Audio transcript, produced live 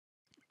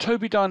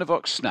Tobii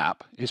Dynavox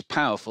Snap is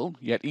powerful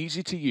yet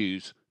easy to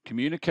use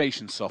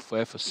communication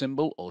software for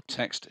symbol or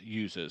text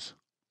users.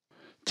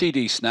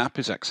 Td Snap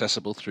is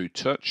accessible through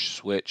touch,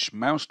 switch,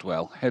 mouse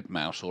dwell, head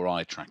mouse or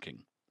eye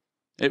tracking.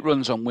 It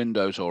runs on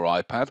Windows or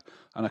iPad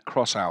and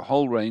across our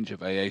whole range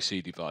of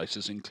AAC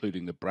devices,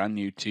 including the brand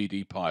new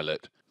TD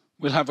Pilot.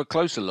 We'll have a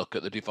closer look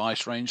at the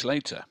device range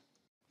later.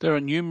 There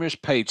are numerous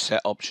page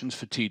set options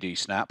for TD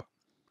Snap.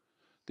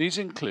 These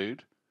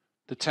include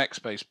the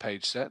text-based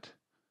page set,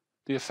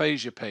 the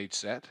aphasia page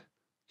set,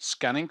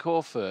 scanning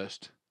core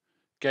first,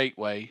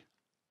 gateway,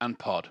 and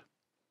pod.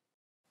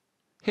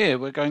 Here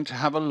we're going to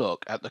have a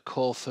look at the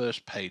core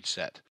first page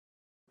set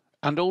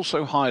and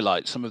also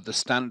highlight some of the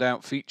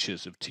standout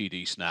features of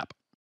TD Snap.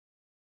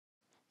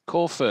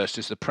 Core first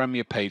is the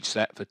premier page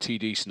set for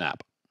TD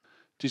Snap,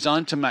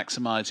 designed to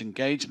maximize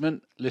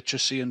engagement,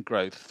 literacy and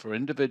growth for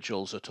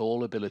individuals at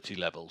all ability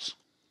levels.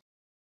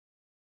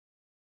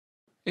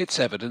 It's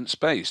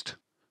evidence-based.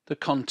 The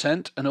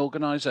content and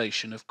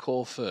organization of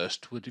Core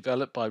First were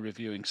developed by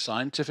reviewing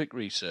scientific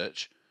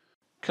research,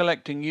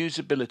 collecting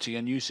usability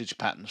and usage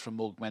patterns from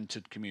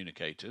augmented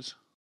communicators,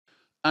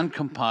 and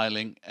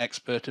compiling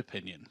expert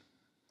opinion.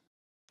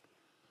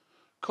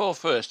 Core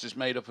First is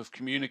made up of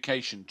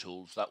communication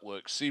tools that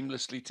work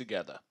seamlessly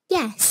together.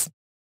 Yes.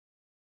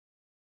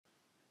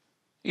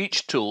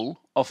 Each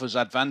tool offers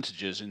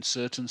advantages in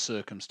certain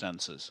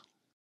circumstances.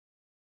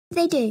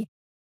 They do.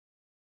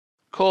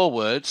 Core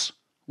words,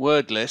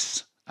 word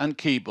lists, and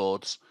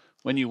keyboards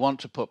when you want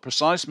to put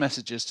precise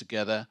messages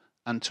together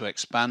and to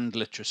expand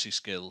literacy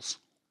skills.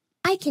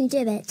 I can do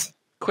it.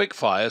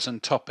 Quickfires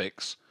and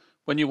topics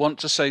when you want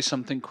to say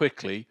something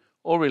quickly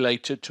or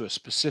related to a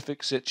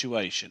specific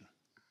situation.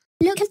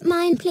 Look at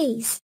mine,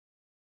 please.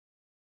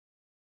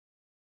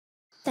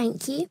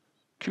 Thank you.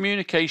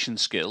 Communication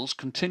skills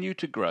continue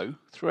to grow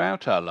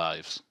throughout our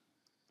lives.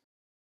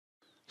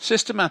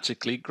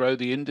 Systematically grow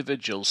the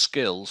individual's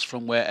skills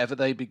from wherever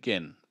they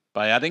begin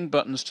by adding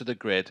buttons to the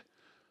grid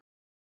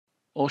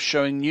or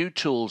showing new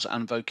tools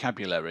and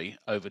vocabulary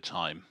over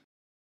time.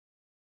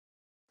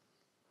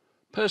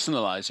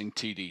 Personalizing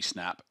TD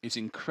Snap is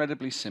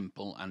incredibly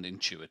simple and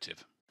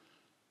intuitive.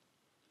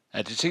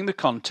 Editing the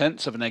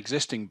contents of an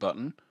existing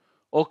button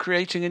or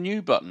creating a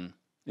new button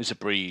is a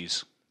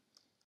breeze.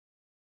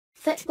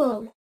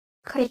 Football,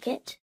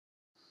 cricket.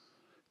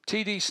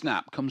 TD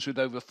Snap comes with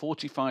over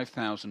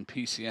 45,000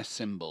 PCS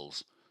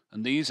symbols,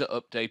 and these are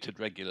updated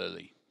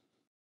regularly.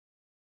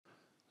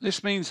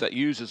 This means that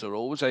users are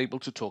always able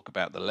to talk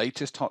about the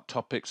latest hot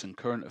topics and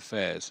current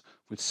affairs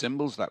with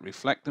symbols that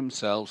reflect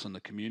themselves and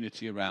the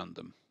community around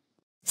them.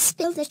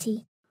 Spill the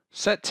tea.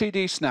 Set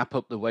TD Snap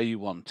up the way you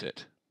want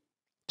it.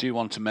 Do you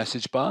want a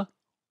message bar?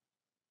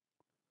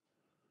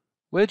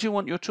 Where do you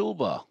want your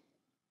toolbar?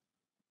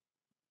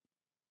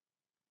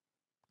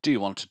 Do you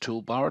want a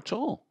toolbar at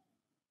all?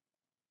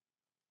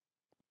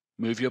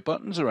 Move your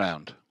buttons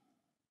around.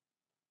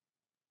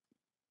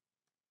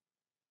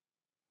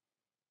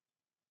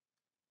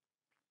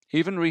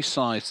 Even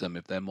resize them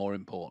if they're more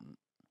important.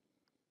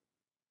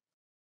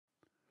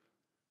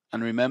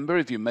 And remember,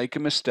 if you make a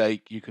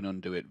mistake, you can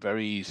undo it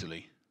very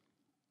easily.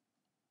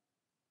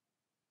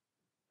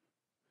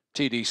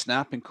 TD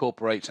Snap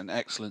incorporates an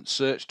excellent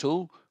search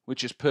tool,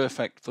 which is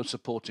perfect for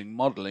supporting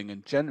modeling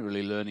and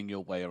generally learning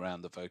your way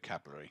around the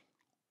vocabulary.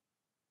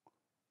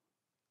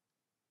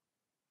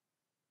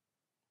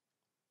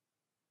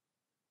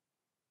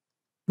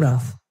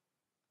 Rough.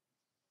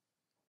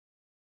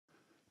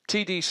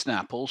 TD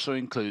Snap also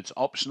includes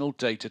optional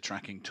data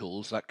tracking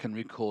tools that can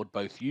record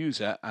both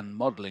user and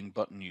modeling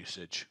button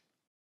usage.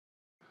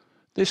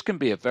 This can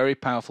be a very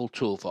powerful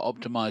tool for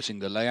optimizing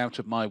the layout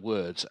of my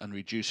words and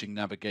reducing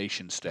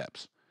navigation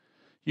steps.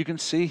 You can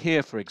see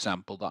here, for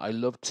example, that I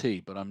love tea,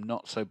 but I'm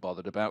not so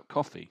bothered about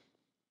coffee.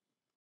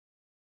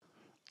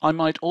 I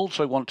might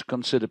also want to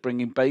consider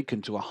bringing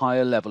bacon to a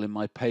higher level in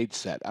my page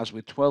set, as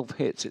with 12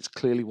 hits, it's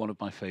clearly one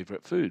of my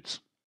favorite foods.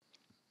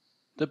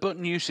 The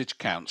button usage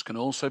counts can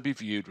also be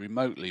viewed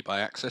remotely by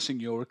accessing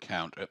your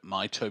account at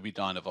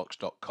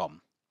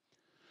mytobiidynavox.com.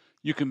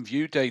 You can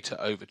view data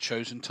over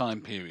chosen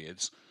time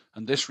periods,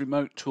 and this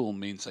remote tool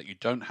means that you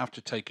don't have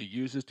to take a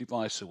user's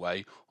device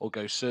away or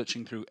go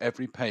searching through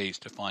every page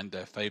to find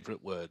their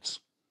favorite words.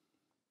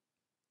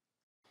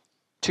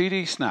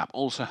 TD Snap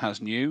also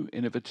has new,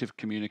 innovative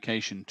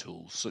communication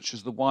tools such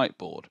as the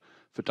whiteboard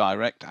for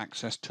direct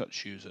access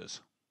touch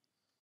users.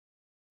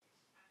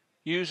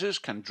 Users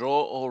can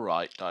draw or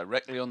write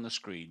directly on the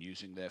screen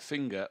using their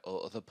finger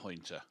or other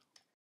pointer.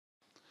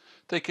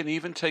 They can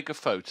even take a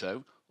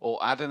photo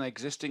or add an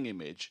existing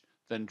image,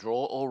 then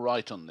draw or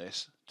write on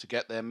this to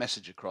get their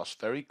message across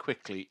very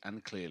quickly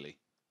and clearly.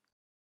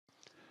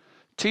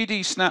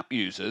 TD Snap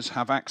users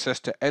have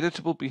access to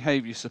editable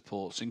behavior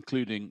supports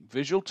including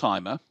visual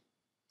timer,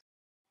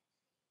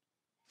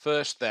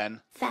 first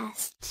then,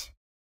 First.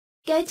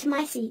 Go to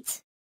my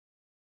seat.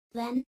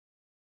 Then,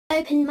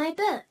 open my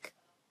book.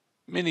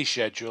 mini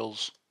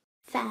schedules,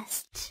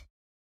 First.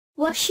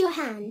 Wash your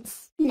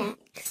hands.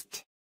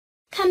 Next.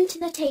 Come to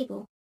the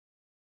table.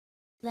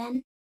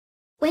 Then,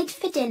 Wait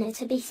for dinner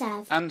to be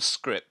served. And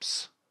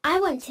scripts. I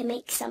want to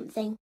make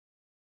something.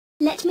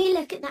 Let me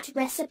look at that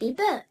recipe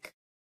book.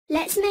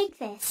 Let's make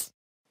this.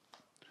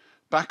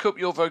 Back up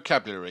your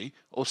vocabulary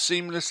or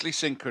seamlessly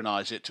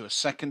synchronize it to a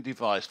second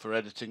device for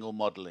editing or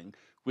modeling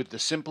with the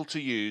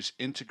simple-to-use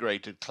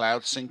integrated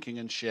cloud syncing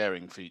and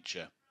sharing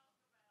feature.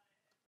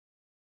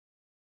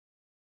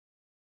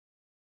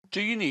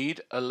 Do you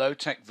need a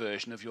low-tech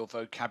version of your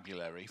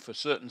vocabulary for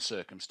certain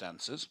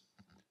circumstances?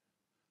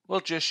 Well,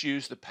 just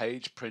use the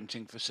page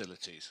printing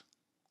facilities.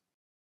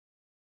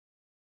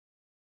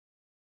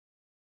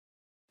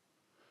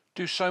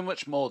 Do so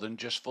much more than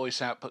just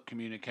voice output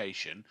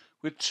communication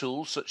with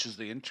tools such as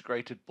the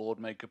integrated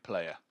BoardMaker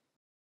player.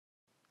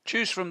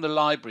 Choose from the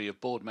library of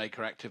BoardMaker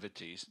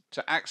activities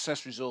to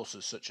access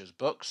resources such as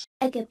books,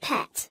 A good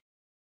pet.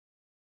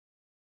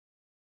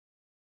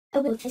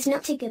 A wolf is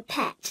not a good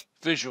pet.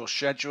 visual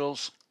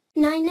schedules,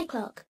 9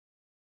 o'clock.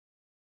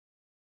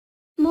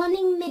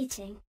 Morning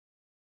meeting.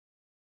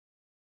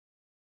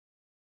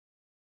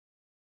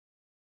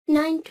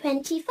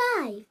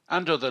 9:25.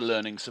 and other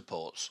learning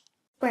supports.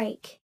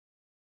 Break.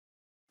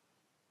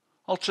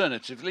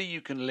 Alternatively, you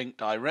can link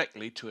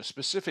directly to a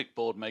specific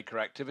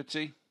BoardMaker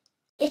activity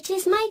It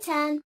is my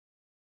turn.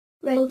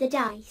 Roll the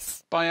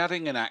dice. by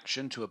adding an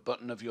action to a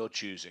button of your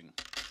choosing.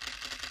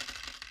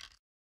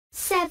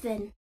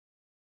 7.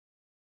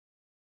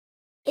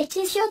 It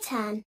is your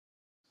turn.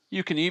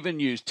 You can even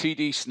use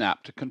TD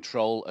Snap to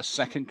control a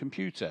second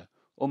computer,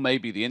 or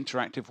maybe the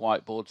interactive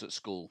whiteboards at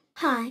school.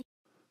 Hi.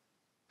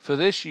 For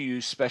this, you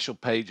use special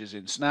pages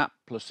in Snap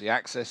plus the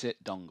Access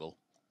It dongle.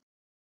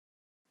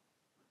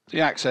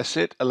 The Access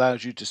It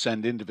allows you to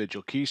send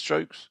individual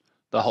keystrokes,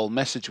 the whole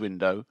message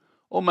window,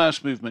 or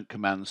mouse movement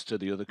commands to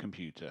the other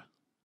computer.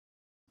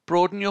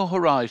 Broaden your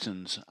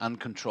horizons and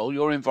control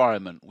your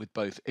environment with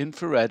both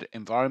infrared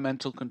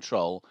environmental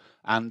control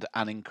and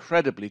an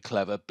incredibly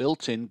clever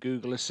built-in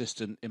Google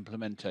Assistant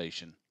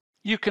implementation.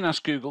 You can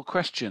ask Google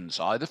questions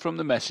either from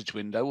the message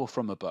window or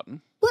from a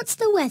button. What's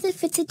the weather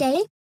for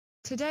today?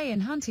 Today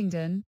in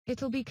Huntingdon,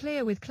 it'll be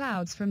clear with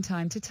clouds from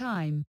time to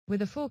time,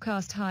 with a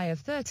forecast high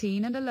of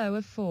 13 and a low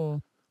of 4.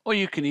 Or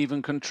you can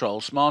even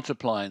control smart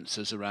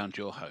appliances around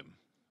your home.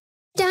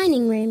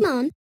 Dining room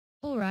on.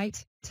 All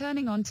right,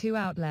 turning on 2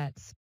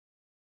 outlets.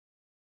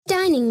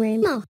 Dining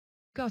room off.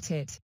 Got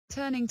it,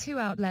 turning 2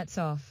 outlets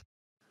off.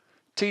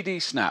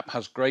 TD Snap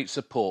has great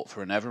support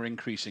for an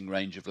ever-increasing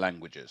range of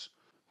languages.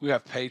 We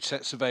have page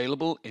sets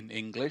available in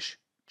English,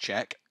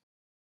 Czech,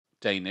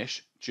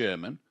 Danish,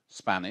 German,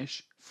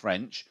 Spanish,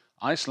 French,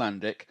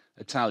 Icelandic,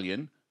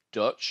 Italian,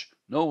 Dutch,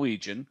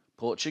 Norwegian,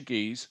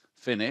 Portuguese,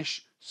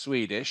 Finnish,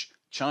 Swedish,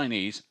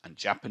 Chinese and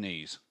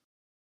Japanese.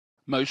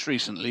 Most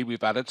recently,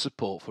 we've added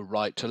support for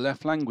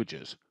right-to-left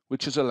languages,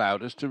 which has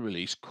allowed us to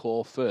release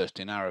Core First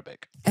in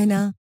Arabic.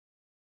 أنا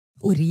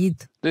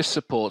أريد This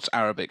supports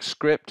Arabic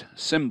script,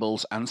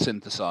 symbols and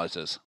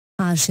synthesizers.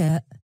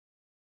 عشاء.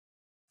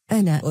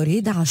 أنا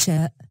أريد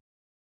عشاء.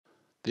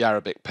 The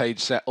Arabic page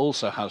set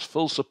also has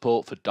full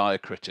support for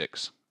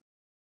diacritics.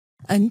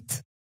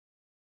 أنت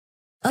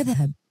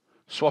أذهب.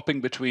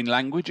 Swapping between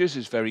languages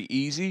is very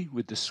easy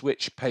with the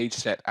switch page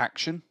set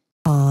action.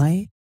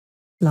 I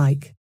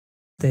like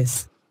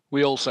this.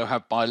 We also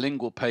have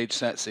bilingual page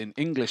sets in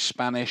English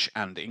Spanish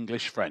and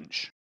English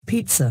French.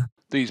 Pizza.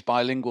 These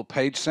bilingual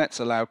page sets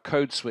allow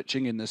code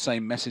switching in the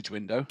same message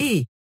window.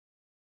 Et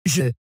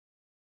je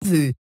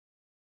veux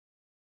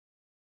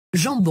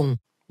jambon.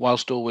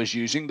 Whilst always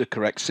using the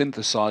correct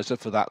synthesizer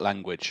for that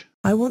language.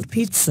 I want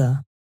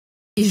pizza.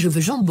 Et je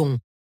veux jambon.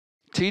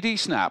 TD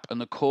Snap and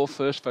the Core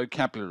First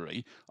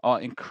vocabulary are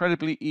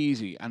incredibly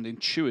easy and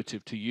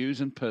intuitive to use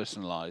and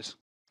personalize.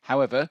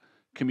 However,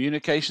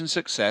 communication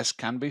success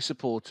can be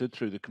supported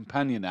through the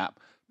companion app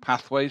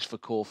Pathways for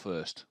Core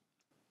First.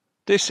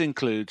 This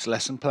includes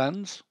lesson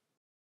plans,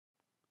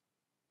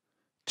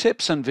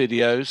 tips and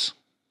videos.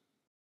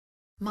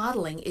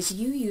 Modeling is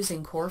you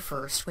using Core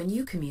First when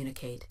you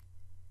communicate.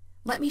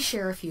 Let me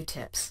share a few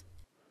tips.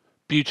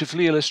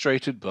 Beautifully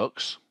illustrated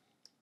books,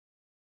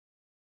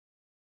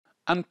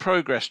 and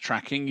progress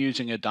tracking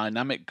using a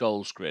dynamic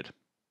goals grid.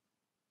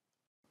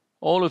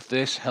 All of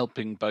this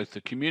helping both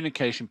the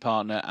communication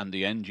partner and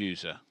the end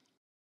user.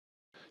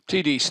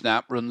 TD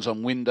Snap runs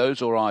on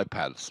Windows or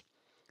iPads.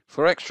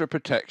 For extra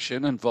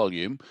protection and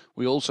volume,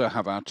 we also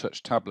have our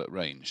touch tablet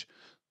range,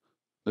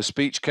 the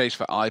speech case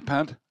for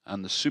iPad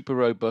and the super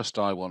robust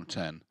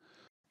i110.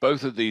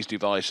 Both of these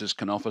devices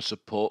can offer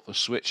support for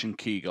switch and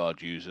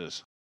keyguard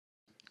users.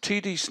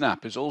 TD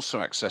Snap is also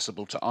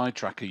accessible to eye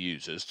tracker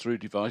users through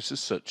devices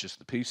such as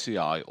the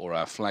PCI or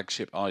our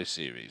flagship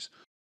iSeries.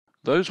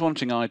 Those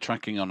wanting eye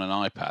tracking on an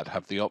iPad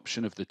have the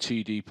option of the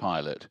TD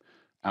Pilot,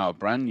 our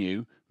brand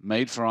new,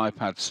 made for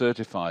iPad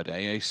certified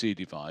AAC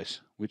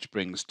device, which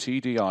brings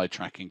TD eye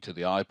tracking to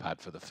the iPad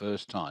for the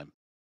first time.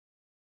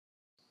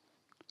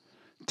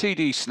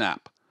 TD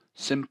Snap,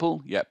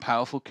 simple yet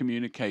powerful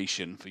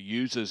communication for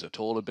users at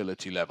all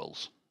ability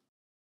levels.